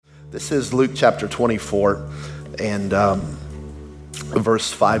This is Luke chapter 24 and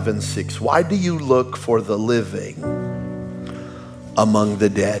verse 5 and 6. Why do you look for the living among the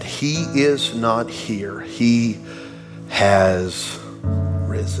dead? He is not here. He has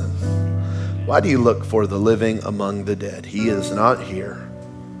risen. Why do you look for the living among the dead? He is not here.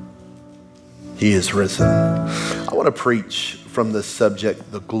 He is risen. I want to preach from the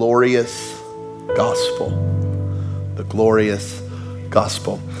subject, the glorious gospel. The glorious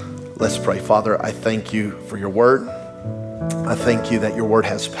gospel. Let's pray. Father, I thank you for your word. I thank you that your word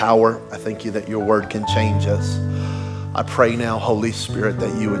has power. I thank you that your word can change us. I pray now, Holy Spirit,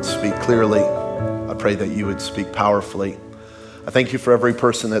 that you would speak clearly. I pray that you would speak powerfully. I thank you for every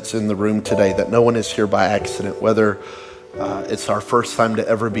person that's in the room today, that no one is here by accident, whether it's our first time to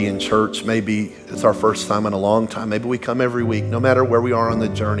ever be in church, maybe it's our first time in a long time, maybe we come every week, no matter where we are on the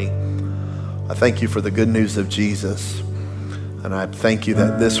journey. I thank you for the good news of Jesus. And I thank you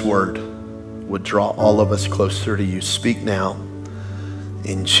that this word would draw all of us closer to you. Speak now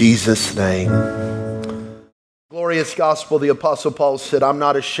in Jesus' name. Glorious gospel, the Apostle Paul said, I'm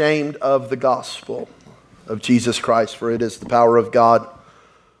not ashamed of the gospel of Jesus Christ, for it is the power of God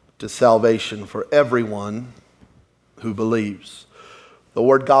to salvation for everyone who believes. The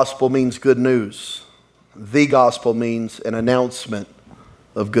word gospel means good news. The gospel means an announcement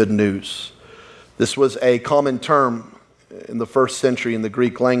of good news. This was a common term in the first century in the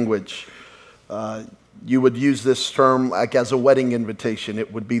Greek language. You would use this term like as a wedding invitation.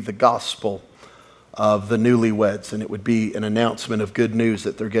 It would be the gospel of the newlyweds, and it would be an announcement of good news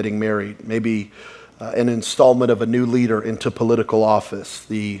that they're getting married. Maybe an installment of a new leader into political office,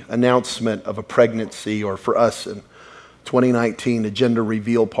 the announcement of a pregnancy, or for us in 2019, a gender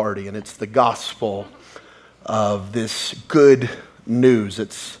reveal party, and it's the gospel of this good news.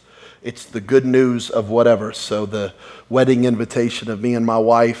 It's the good news of whatever. So the wedding invitation of me and my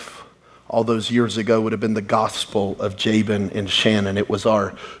wife all those years ago would have been the gospel of Jabin and Shannon. It was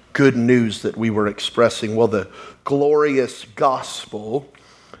our good news that we were expressing. Well, the glorious gospel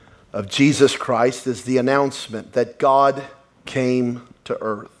of Jesus Christ is the announcement that God came to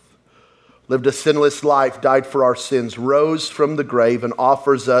earth, lived a sinless life, died for our sins, rose from the grave, and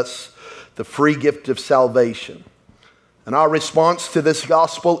offers us the free gift of salvation. And our response to this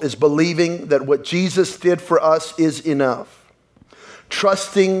gospel is believing that what Jesus did for us is enough.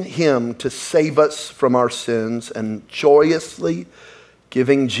 Trusting him to save us from our sins and joyously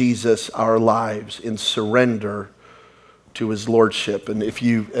giving Jesus our lives in surrender to his lordship. And if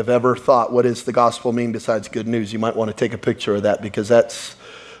you have ever thought, what does the gospel mean besides good news? You might want to take a picture of that, because that's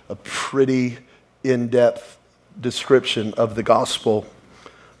a pretty in-depth description of the gospel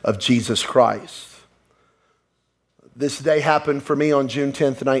of Jesus Christ. This day happened for me on June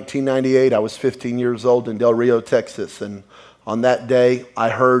 10th, 1998. I was 15 years old in Del Rio, Texas. And on that day, I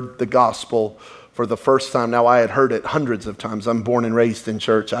heard the gospel for the first time. Now, I had heard it hundreds of times. I'm born and raised in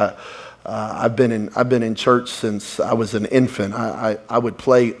church. I've been in church since I was an infant. I would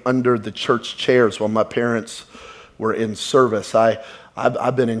play under the church chairs while my parents were in service.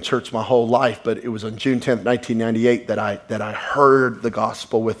 I've been in church my whole life, but it was on June 10th, 1998 that I heard the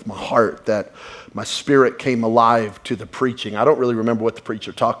gospel with my heart, that my spirit came alive to the preaching. I don't really remember what the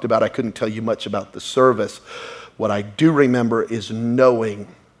preacher talked about. I couldn't tell you much about the service. What I do remember is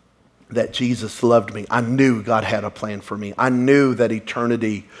knowing that Jesus loved me. I knew God had a plan for me. I knew that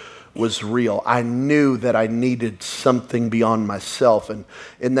eternity was real. I knew that I needed something beyond myself. And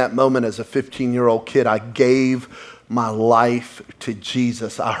in that moment, as a 15-year-old kid, I gave my life to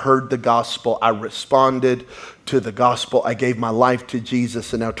Jesus. I heard the gospel. I responded to the gospel. I gave my life to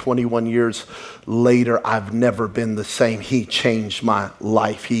Jesus. And now 21 years later, I've never been the same. He changed my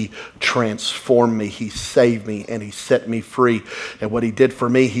life. He transformed me. He saved me, and he set me free. And what he did for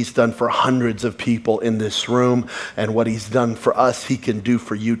me, he's done for hundreds of people in this room. And what he's done for us, he can do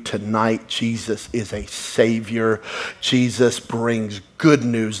for you tonight. Jesus is a savior. Jesus brings good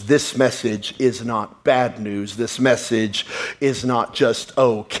news. This message is not bad news. This message is not just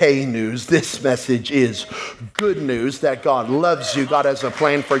okay news. This message is good news that God loves you. God has a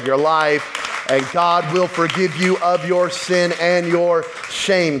plan for your life, and God will forgive you of your sin and your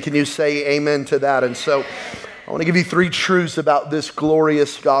shame. Can you say amen to that? And so I want to give you three truths about this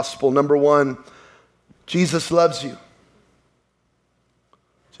glorious gospel. Number one, Jesus loves you.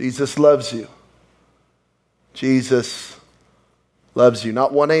 Jesus loves you. Jesus loves you.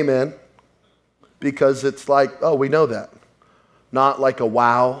 Not one amen, because it's like, oh, we know that. Not like a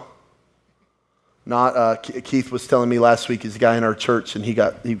wow. Not Keith was telling me last week, he's a guy in our church, and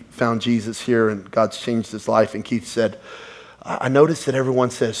he found Jesus here, and God's changed his life. And Keith said, I noticed that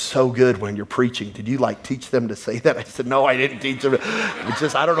everyone says so good when you're preaching. Did you teach them to say that? I said, no, I didn't teach them. It's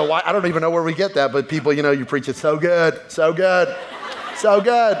just, I don't know why. I don't even know where we get that, but people, you preach it so good, so good, so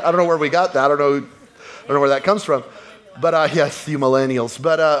good. I don't know where we got that. I don't know where that comes from. But yes, you millennials.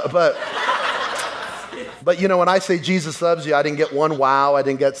 But when I say Jesus loves you, I didn't get one wow. I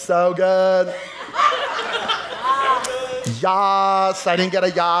didn't get so good. Yas. I didn't get a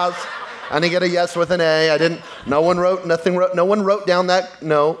yas. I didn't get a yes with an A. No one wrote down that,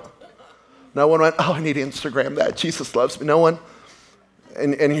 no. No one went, oh, I need to Instagram that. Jesus loves me. No one.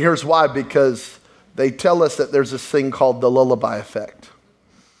 And here's why, because they tell us that there's this thing called the lullaby effect.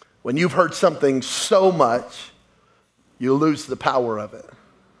 When you've heard something so much, you lose the power of it.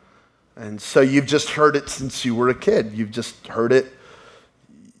 And so you've just heard it since you were a kid. You've just heard it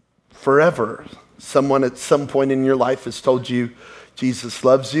forever. Someone at some point in your life has told you Jesus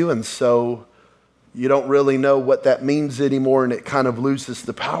loves you, and so you don't really know what that means anymore, and it kind of loses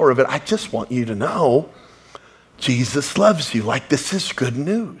the power of it. I just want you to know Jesus loves you. This is good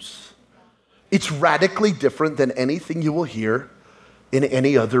news. It's radically different than anything you will hear in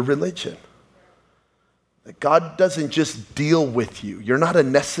any other religion. God doesn't just deal with you. You're not a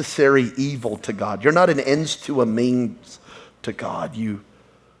necessary evil to God. You're not an ends to a means to God. You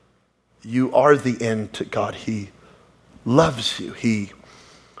are the end to God. He loves you. He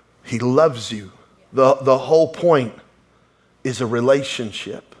loves you. The whole point is a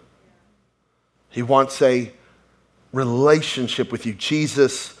relationship. He wants a relationship with you.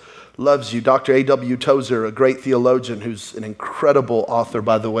 Jesus loves you. Dr. A.W. Tozer, a great theologian who's an incredible author,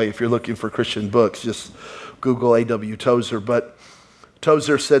 by the way. If you're looking for Christian books, just Google A.W. Tozer. But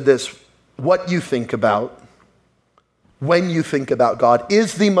Tozer said this: what you think about when you think about God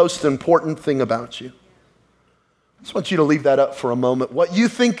is the most important thing about you. I just want you to leave that up for a moment. What you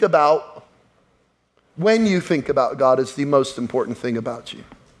think about when you think about God is the most important thing about you.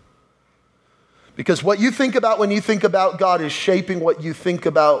 Because what you think about when you think about God is shaping what you think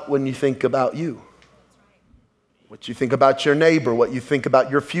about when you think about you. What you think about your neighbor, what you think about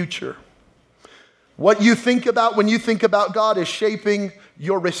your future. What you think about when you think about God is shaping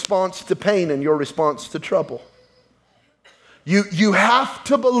your response to pain and your response to trouble. You have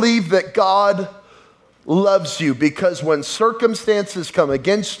to believe that God loves you, because when circumstances come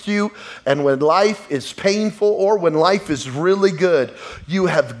against you and when life is painful or when life is really good, you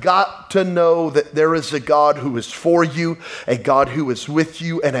have got to know that there is a God who is for you, a God who is with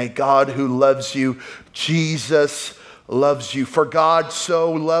you, and a God who loves you. Jesus loves you. For God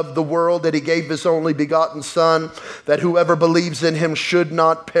so loved the world that he gave his only begotten Son, that whoever believes in him should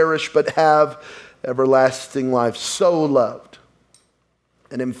not perish but have everlasting life. So loved.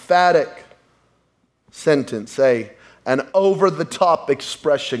 An emphatic sentence, an over-the-top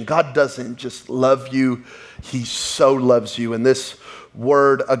expression. God doesn't just love you, he so loves you. And this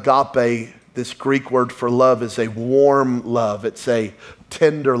word agape, this Greek word for love, is a warm love. It's a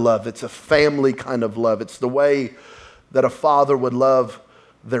tender love. It's a family kind of love. It's the way that a father would love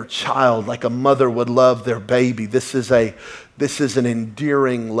their child, like a mother would love their baby. This is an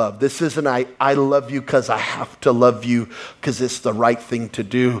endearing love. This isn't I love you because I have to love you because it's the right thing to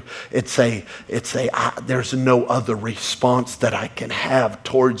do. There's no other response that I can have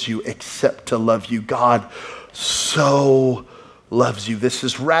towards you except to love you. God so loves you. This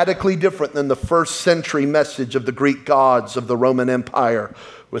is radically different than the first century message of the Greek gods of the Roman Empire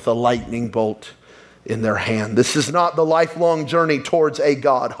with a lightning bolt in their hand. This is not the lifelong journey towards a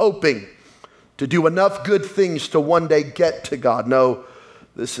God, hoping to do enough good things to one day get to God. No,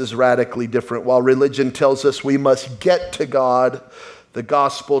 this is radically different. While religion tells us we must get to God, the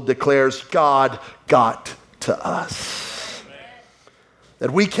gospel declares God got to us. That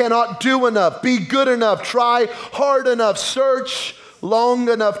we cannot do enough, be good enough, try hard enough, search long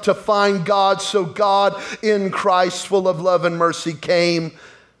enough to find God. So God in Christ, full of love and mercy, came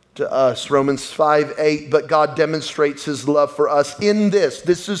to us. Romans 5:8, but God demonstrates his love for us in this.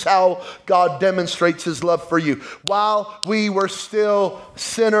 This is how God demonstrates his love for you. While we were still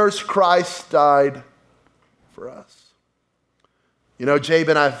sinners, Christ died for us. You know,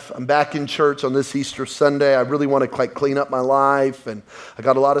 Jabin, I'm back in church on this Easter Sunday. I really want to clean up my life, and I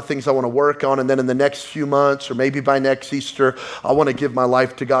got a lot of things I want to work on, and then in the next few months, or maybe by next Easter, I want to give my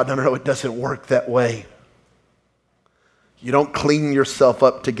life to God. No, it doesn't work that way. You don't clean yourself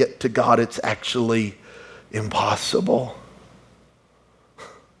up to get to God. It's actually impossible.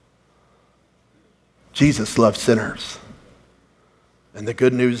 Jesus loves sinners. And the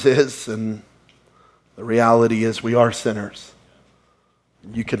good news is, and the reality is, we are sinners.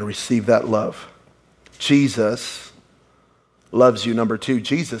 You can receive that love. Jesus loves you. Number two,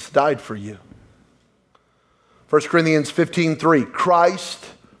 Jesus died for you. 1 Corinthians 15:3, Christ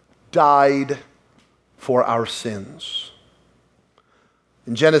died for our sins.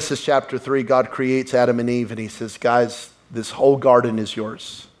 In Genesis chapter 3, God creates Adam and Eve, and he says, guys, this whole garden is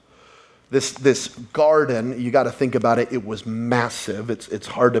yours. This garden, you got to think about it, it was massive. It's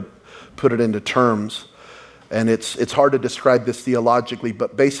hard to put it into terms, and it's hard to describe this theologically,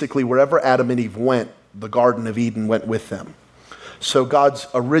 but basically wherever Adam and Eve went, the Garden of Eden went with them. So God's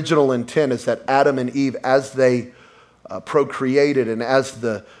original intent is that Adam and Eve, as they procreated and as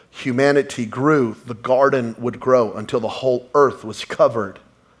the humanity grew, the garden would grow until the whole earth was covered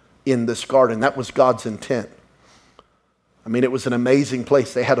in this garden. That was God's intent. I mean, it was an amazing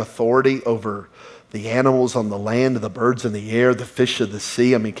place. They had authority over the animals on the land, the birds in the air, the fish of the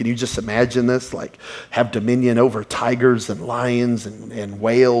sea. I mean, can you just imagine this? Like, have dominion over tigers and lions and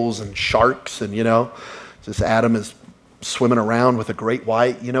whales and sharks, and, just Adam is swimming around with a great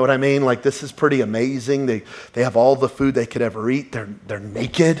white. You know what I mean? Like, this is pretty amazing. They have all the food they could ever eat. They're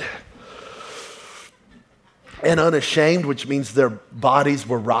naked and unashamed, which means their bodies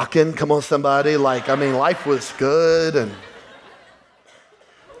were rocking. Come on, somebody. Life was good.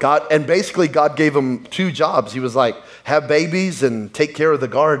 And basically God gave them two jobs. He was like, have babies and take care of the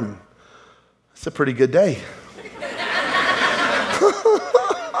garden. It's a pretty good day.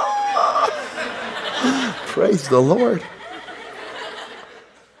 Praise the Lord.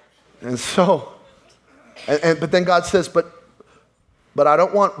 And so, but then God says, but I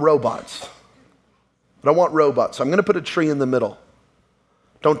don't want robots. I don't want robots. So I'm going to put a tree in the middle.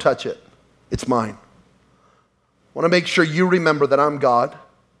 Don't touch it. It's mine. I want to make sure you remember that I'm God.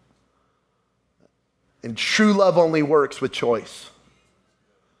 And true love only works with choice.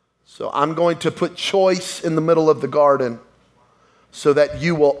 So I'm going to put choice in the middle of the garden so that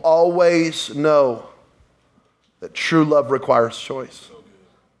you will always know that true love requires choice.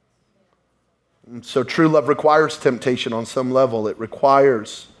 And so true love requires temptation on some level. It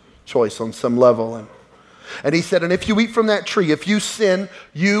requires choice on some level. And he said, and if you eat from that tree, if you sin,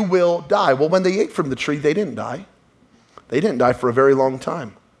 you will die. Well, when they ate from the tree, they didn't die. They didn't die for a very long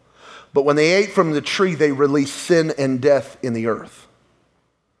time. But when they ate from the tree, they released sin and death in the earth.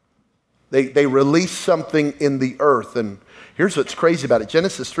 They released something in the earth. And here's what's crazy about it.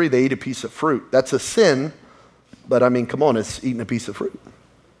 Genesis 3, they eat a piece of fruit. That's a sin, but I mean, come on, it's eating a piece of fruit.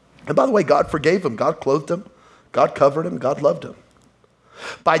 And by the way, God forgave them. God clothed them. God covered them. God loved them.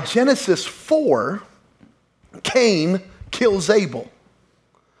 By Genesis 4, Cain kills Abel.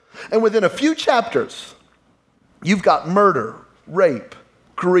 And within a few chapters, you've got murder, rape,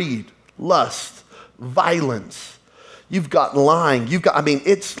 greed, lust, violence. You've got lying.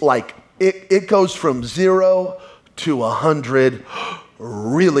 It's like, it goes from 0 to 100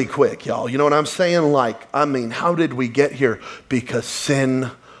 really quick, y'all. You know what I'm saying? How did we get here? Because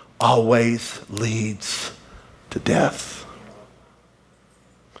sin always leads to death.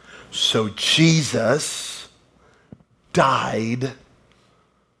 So Jesus died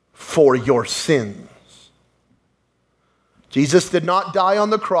for your sins. Jesus did not die on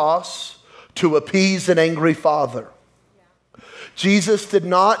the cross to appease an angry father. Jesus did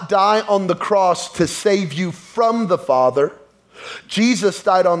not die on the cross to save you from the Father. Jesus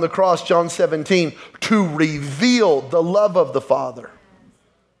died on the cross, John 17, to reveal the love of the Father.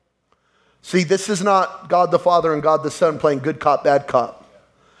 See, this is not God the Father and God the Son playing good cop, bad cop.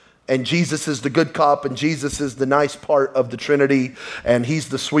 And Jesus is the good cop and Jesus is the nice part of the Trinity and he's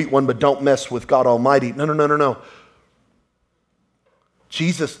the sweet one, but don't mess with God Almighty. No.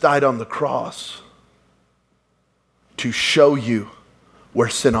 Jesus died on the cross to show you where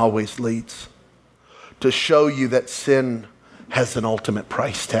sin always leads. To show you that sin has an ultimate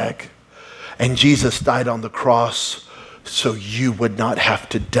price tag. And Jesus died on the cross so you would not have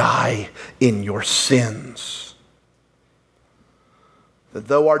to die in your sins. That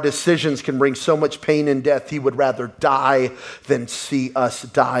though our decisions can bring so much pain and death, he would rather die than see us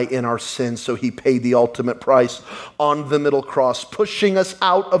die in our sins. So he paid the ultimate price on the middle cross, pushing us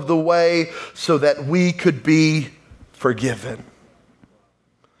out of the way so that we could be forgiven.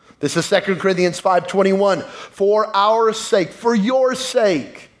 This is 2 Corinthians 5:21. For our sake, for your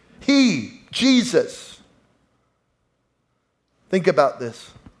sake, he, Jesus, think about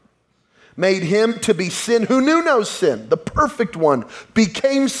this, made him to be sin who knew no sin, the perfect one,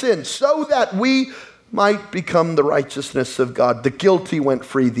 became sin so that we might become the righteousness of God. The guilty went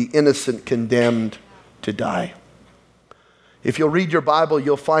free, the innocent condemned to die. If you'll read your Bible,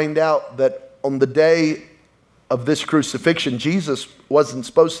 you'll find out that on the day of this crucifixion, Jesus wasn't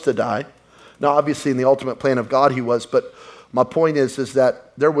supposed to die. Now, obviously, in the ultimate plan of God, he was, but my point is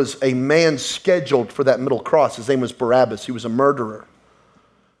that there was a man scheduled for that middle cross. His name was Barabbas. He was a murderer.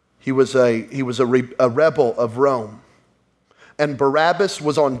 He was a rebel of Rome. And Barabbas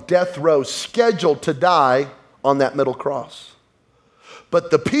was on death row, scheduled to die on that middle cross.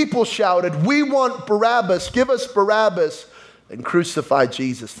 But the people shouted, "We want Barabbas, give us Barabbas," and crucify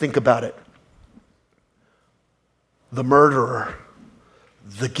Jesus. Think about it. The murderer,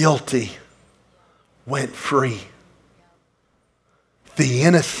 the guilty, went free. The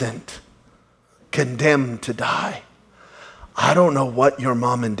innocent, condemned to die. I don't know what your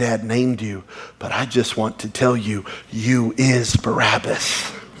mom and dad named you, but I just want to tell you, you is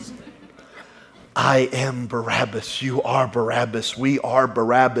Barabbas. I am Barabbas. You are Barabbas. We are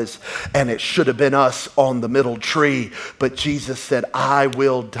Barabbas. And it should have been us on the middle tree. But Jesus said, I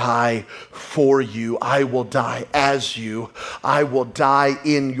will die for you. I will die as you. I will die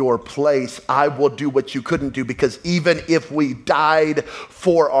in your place. I will do what you couldn't do, because even if we died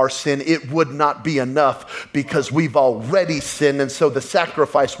for our sin, it would not be enough, because we've already sinned. And so the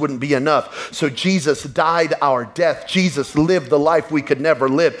sacrifice wouldn't be enough. So Jesus died our death. Jesus lived the life we could never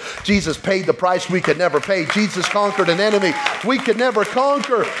live. Jesus paid the price we could never pay. Jesus conquered an enemy we could never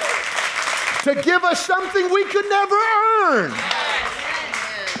conquer, to give us something we could never earn.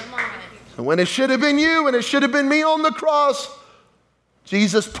 And when it should have been you and it should have been me on the cross,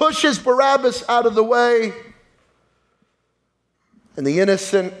 Jesus pushes Barabbas out of the way, and the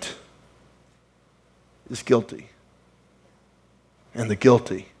innocent is guilty, and the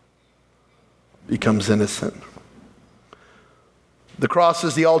guilty becomes innocent. The cross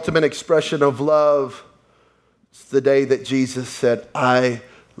is the ultimate expression of love. It's the day that Jesus said, I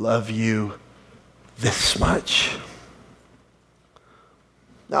love you this much.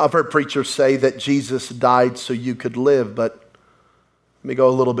 Now, I've heard preachers say that Jesus died so you could live, but let me go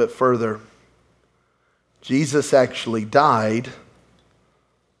a little bit further. Jesus actually died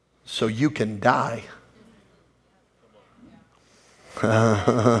so you can die.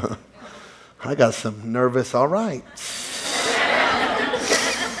 I got some nervous, all right.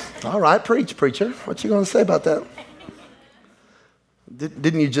 All right, preach, preacher. What you going to say about that?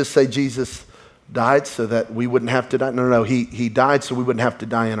 Didn't you just say Jesus died so that we wouldn't have to die? No. He died so we wouldn't have to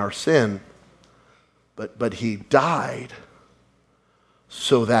die in our sin. But he died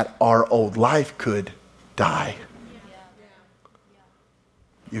so that our old life could die.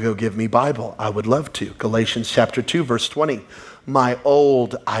 You go give me Bible. I would love to. Galatians chapter 2, verse 20. My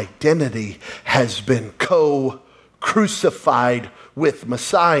old identity has been crucified with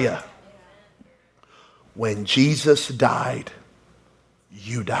Messiah. When Jesus died,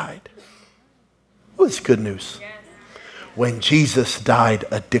 you died. Oh, it's good news. When Jesus died,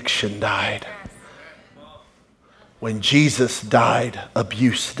 addiction died. When Jesus died,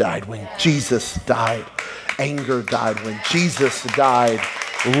 abuse died. When Jesus died, anger died. When Jesus died,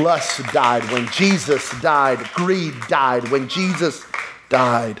 lust died. When Jesus died, greed died. When Jesus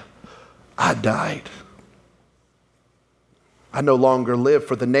died, I died. I no longer live,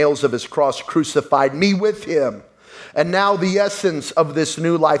 for the nails of his cross crucified me with him. And now the essence of this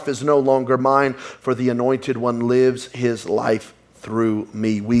new life is no longer mine, for the Anointed One lives his life through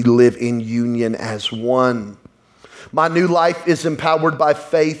me. We live in union as one. My new life is empowered by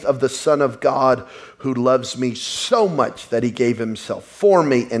faith of the Son of God, who loves me so much that he gave himself for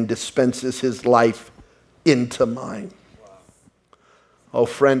me and dispenses his life into mine. Oh,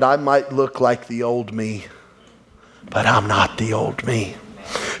 friend, I might look like the old me, but I'm not the old me.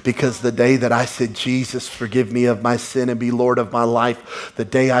 Because the day that I said, Jesus, forgive me of my sin and be Lord of my life, the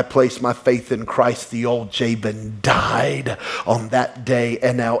day I placed my faith in Christ, the old Jabin died on that day,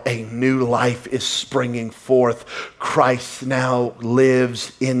 and now a new life is springing forth. Christ now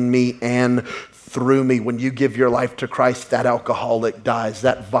lives in me and through me. When you give your life to Christ, that alcoholic dies,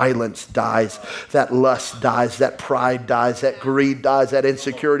 that violence dies, that lust dies, that pride dies, that greed dies, that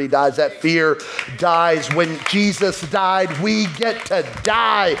insecurity dies, that fear dies. When Jesus died, we get to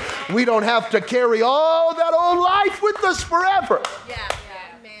die. We don't have to carry all that old life with us forever.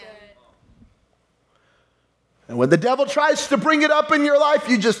 And when the devil tries to bring it up in your life,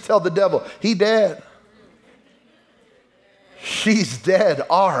 you just tell the devil, he dead. She's dead,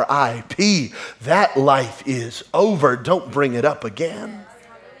 R.I.P. That life is over. Don't bring it up again.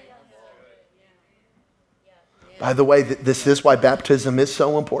 By the way, this is why baptism is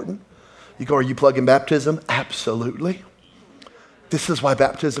so important. You go, are you plugging baptism? Absolutely. This is why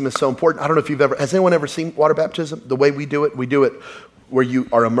baptism is so important. I don't know if has anyone ever seen water baptism? The way we do it where you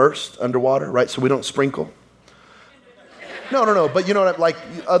are immersed underwater, right? So we don't sprinkle. No. But you know what? Like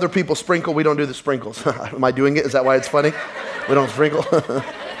other people sprinkle, we don't do the sprinkles. Am I doing it? Is that why it's funny? We don't sprinkle.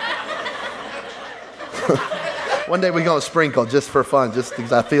 One day we're going to sprinkle just for fun, just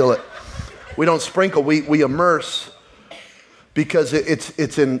because I feel it. We don't sprinkle. We immerse because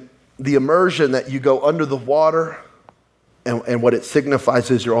it's in the immersion that you go under the water, and what it signifies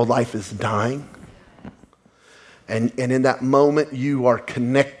is your old life is dying. And in that moment, you are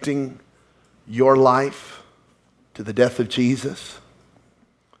connecting your life to the death of Jesus.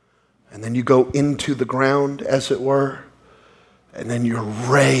 And then you go into the ground, as it were, and then you're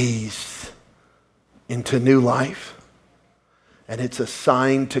raised into new life. And it's a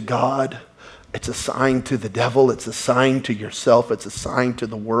sign to God. It's a sign to the devil. It's a sign to yourself. It's a sign to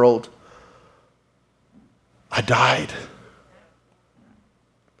the world. I died.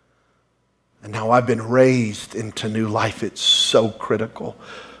 And now I've been raised into new life. It's so critical.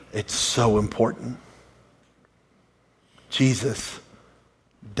 It's so important. Jesus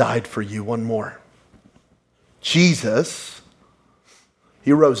died for you. One more. Jesus,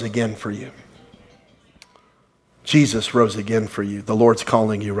 he rose again for you. Jesus rose again for you. The Lord's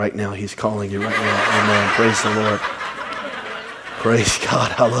calling you right now. He's calling you right now. Amen. Praise the Lord. Praise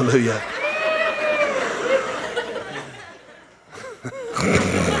God. Hallelujah.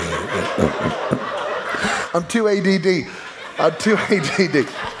 I'm too ADD. I'm too ADD.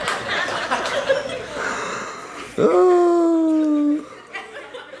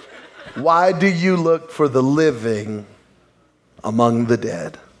 Why do you look for the living among the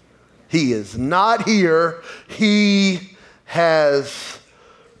dead? He is not here. He has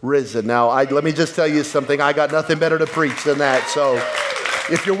risen. Now, let me just tell you something. I got nothing better to preach than that. So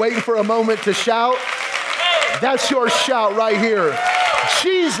if you're waiting for a moment to shout, that's your shout right here.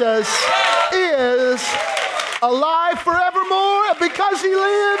 Jesus is alive forevermore, and because he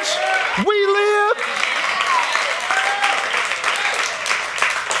lives, we live.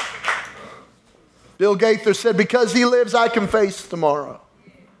 Bill Gaither said, because he lives, I can face tomorrow.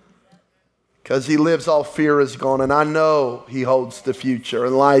 Because he lives, all fear is gone, and I know he holds the future,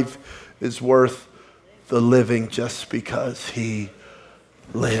 and life is worth the living just because he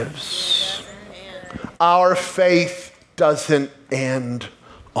lives. Our faith doesn't end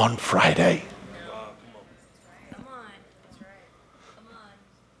on Friday.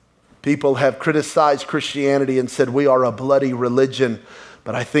 People have criticized Christianity and said we are a bloody religion,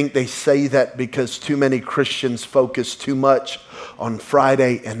 but I think they say that because too many Christians focus too much on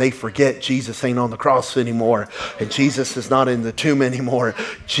Friday and they forget Jesus ain't on the cross anymore and Jesus is not in the tomb anymore.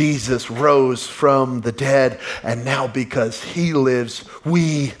 Jesus rose from the dead, and now because he lives,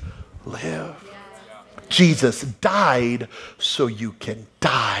 we live. Jesus died so you can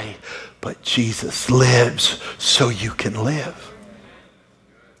die, but Jesus lives so you can live.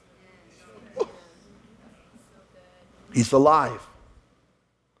 He's alive.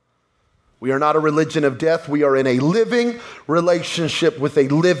 We are not a religion of death. We are in a living relationship with a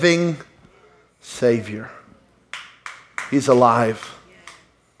living Savior. He's alive.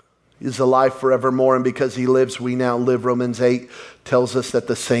 He's alive forevermore, and because he lives, we now live. Romans 8 tells us that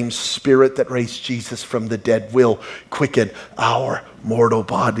the same Spirit that raised Jesus from the dead will quicken our mortal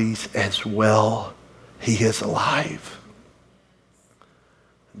bodies as well. He is alive.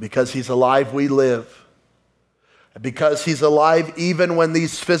 Because he's alive, we live. Because he's alive, even when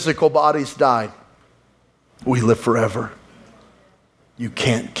these physical bodies die, we live forever. You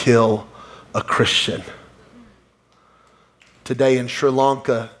can't kill a Christian. Today in Sri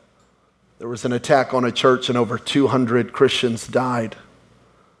Lanka, there was an attack on a church and over 200 Christians died.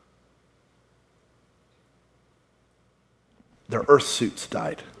 Their earth suits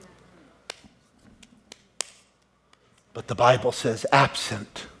died. But the Bible says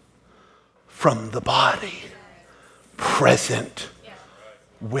absent from the body, present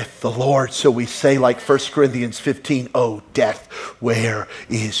with the Lord. So we say, like 1 Corinthians 15, oh death, where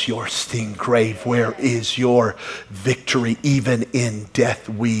is your sting? Grave, where is your victory? Even in death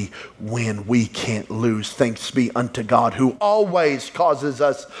we win. We can't lose. Thanks be unto God who always causes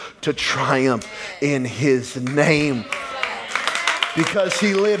us to triumph in his name. Because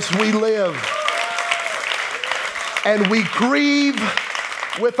he lives, we live. And we grieve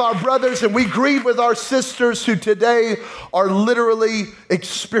with our brothers and we grieve with our sisters who today are literally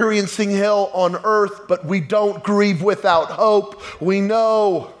experiencing hell on earth, but we don't grieve without hope. We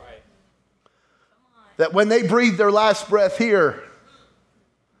know that when they breathed their last breath here,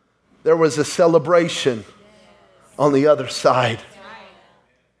 there was a celebration on the other side.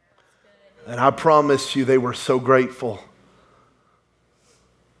 And I promise you, they were so grateful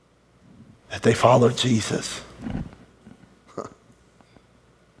that they followed Jesus.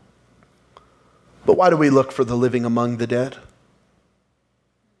 But why do we look for the living among the dead?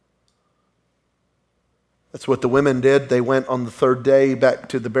 That's what the women did. They went on the third day back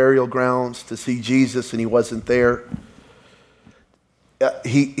to the burial grounds to see Jesus, and he wasn't there.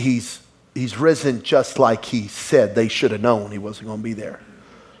 He's risen just like he said. They should have known he wasn't going to be there.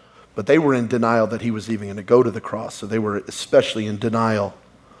 But they were in denial that he was even going to go to the cross. So they were especially in denial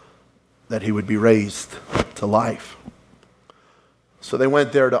that he would be raised to life. So they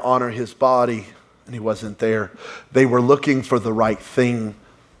went there to honor his body, and he wasn't there. They were looking for the right thing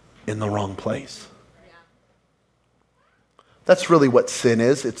in the wrong place. That's really what sin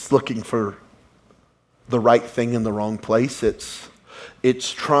is. It's looking for the right thing in the wrong place.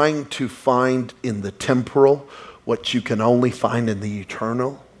 It's trying to find in the temporal what you can only find in the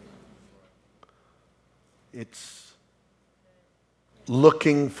eternal. It's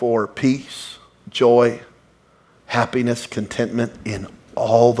looking for peace, joy, happiness, contentment in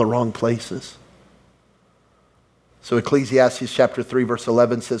all the wrong places. So Ecclesiastes chapter 3 verse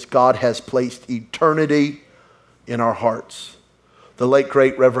 11 says, God has placed eternity in our hearts. The late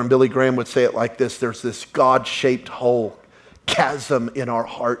great Reverend Billy Graham would say it like this: there's this God-shaped hole, chasm in our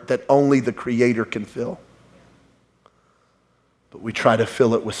heart that only the Creator can fill. But we try to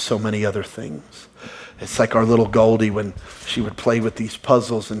fill it with so many other things. It's like our little Goldie when she would play with these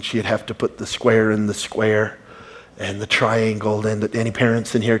puzzles and she'd have to put the square in the square and the triangle in the, any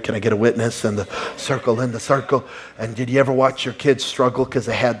parents in here, can I get a witness? And the circle in the circle. And did you ever watch your kids struggle because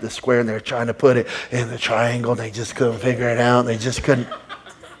they had the square and they were trying to put it in the triangle and they just couldn't figure it out. They just couldn't.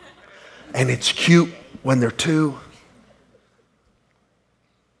 And it's cute when they're 2.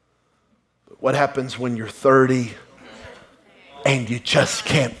 But what happens when you're 30 and you just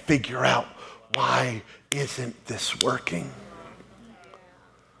can't figure out, why isn't this working?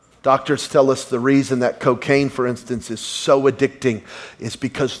 Doctors tell us the reason that cocaine, for instance, is so addicting is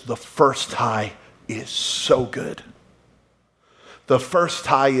because the first high is so good. The first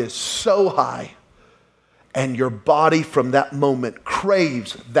high is so high, and your body from that moment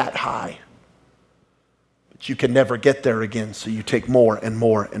craves that high. But you can never get there again, so you take more and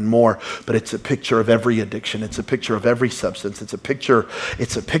more and more. But it's a picture of every addiction. It's a picture of every substance. It's a picture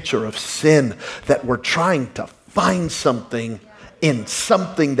of sin, that we're trying to find something in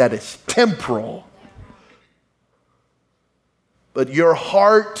something that is temporal. But your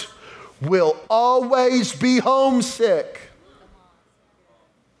heart will always be homesick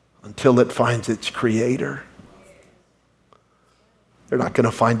until it finds its Creator. You're not going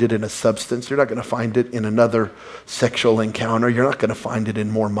to find it in a substance. You're not going to find it in another sexual encounter. You're not going to find it in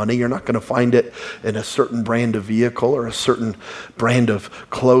more money. You're not going to find it in a certain brand of vehicle or a certain brand of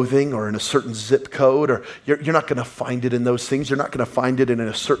clothing or in a certain zip code. Or you're not going to find it in those things. You're not going to find it in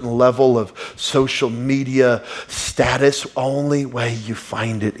a certain level of social media status. Only way you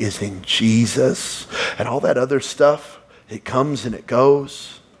find it is in Jesus. And all that other stuff, it comes and it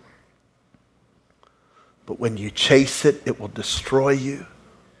goes. But when you chase it, it will destroy you.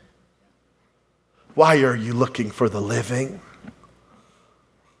 Why are you looking for the living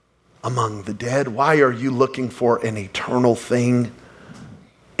among the dead? Why are you looking for an eternal thing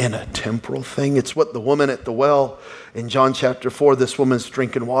in a temporal thing? It's what the woman at the well in John chapter 4, this woman's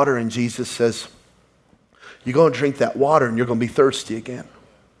drinking water, and Jesus says, you're going to drink that water and you're going to be thirsty again.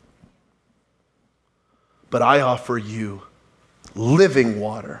 But I offer you living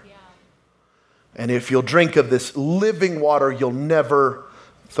water. And if you'll drink of this living water, you'll never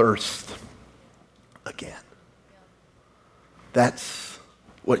thirst again. That's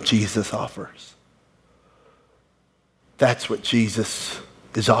what Jesus offers. That's what Jesus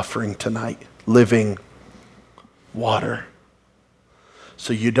is offering tonight. Living water.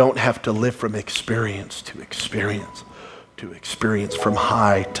 So you don't have to live from experience to experience, from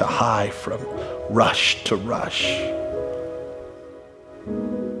high to high, from rush to rush.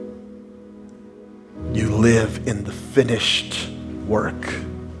 You live in the finished work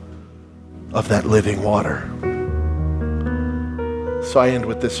of that living water. So I end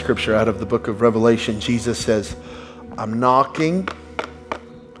with this scripture out of the book of Revelation. Jesus says, I'm knocking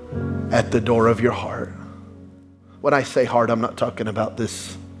at the door of your heart. When I say heart, I'm not talking about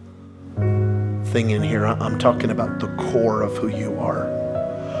this thing in here. I'm talking about the core of who you are.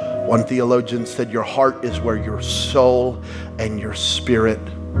 One theologian said, your heart is where your soul and your spirit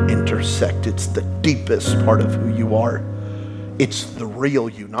intersect. It's the deepest part of who you are. It's the real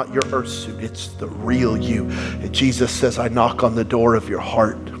you, not your earth suit. It's the real you. And Jesus says, I knock on the door of your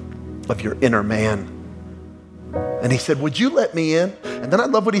heart, of your inner man. And he said, would you let me in? And then I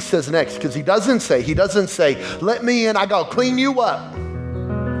love what he says next, because he doesn't say, let me in, I got to clean you up.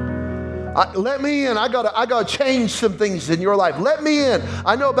 Let me in. I gotta change some things in your life. Let me in.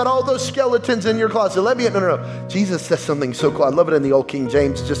 I know about all those skeletons in your closet. Let me in. No. Jesus says something so cool. I love it in the old King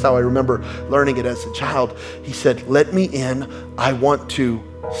James, just how I remember learning it as a child. He said, let me in. I want to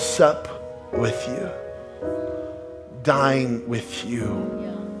sup with you. Dine with you.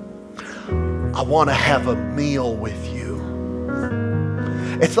 I want to have a meal with you.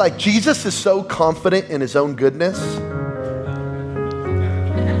 It's like Jesus is so confident in his own goodness.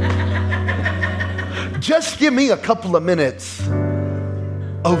 Just give me a couple of minutes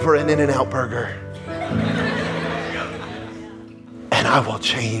over an In-N-Out burger, and I will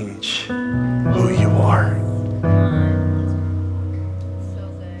change who you are.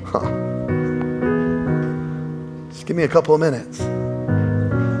 Huh. Just give me a couple of minutes.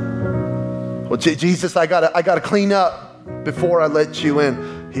 Well, Jesus, I gotta clean up before I let you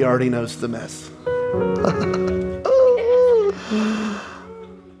in. He already knows the mess.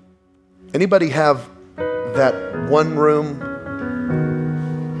 Anybody have that one room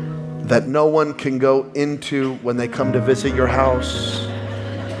that no one can go into when they come to visit your house?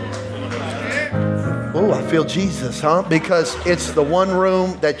 Oh, I feel Jesus, huh? Because it's the one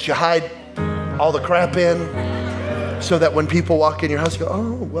room that you hide all the crap in, so that when people walk in your house, you go,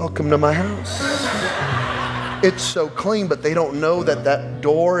 oh, welcome to my house. It's so clean, but they don't know that that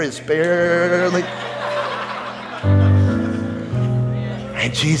door is barely.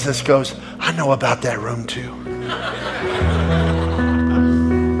 And Jesus goes, I know about that room too.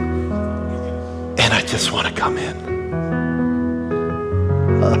 And I just want to come in.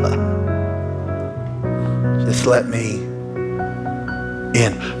 Just let me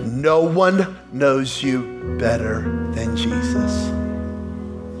in. No one knows you better than Jesus.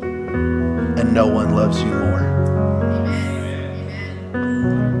 And no one loves you more.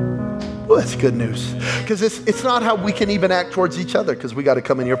 Well, that's good news. Because it's not how we can even act towards each other, because we got to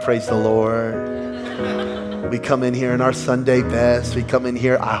come in here, praise the Lord. We come in here in our Sunday best. We come in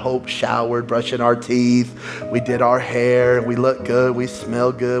here, I hope, showered, brushing our teeth. We did our hair, and we look good. We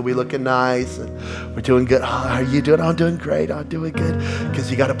smell good. We looking nice. And we're doing good. Oh, how are you doing? I'm doing great. I'm doing good. Because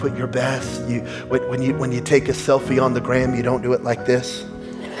you got to put your best. When you take a selfie on the gram, you don't do it like this.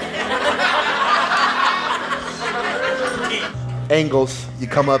 Angles. You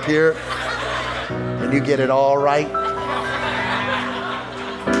come up here, and you get it all right.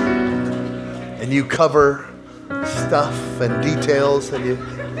 And you cover stuff and details,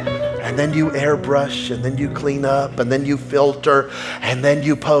 and then you airbrush, and then you clean up, and then you filter, and then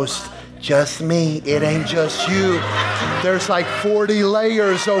you post. Just me, it ain't just you. There's like 40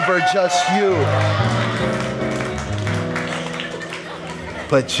 layers over just you.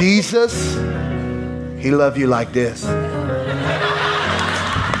 But Jesus, he loved you like this.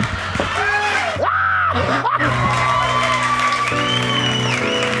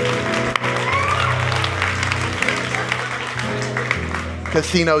 Because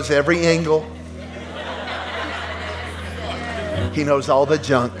he knows every angle. He knows all the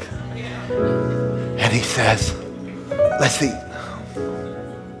junk. And he says, let's eat.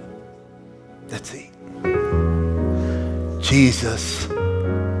 Let's eat. Jesus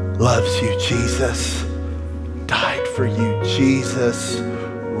loves you. Jesus died for you. Jesus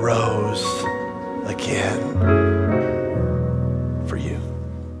rose again.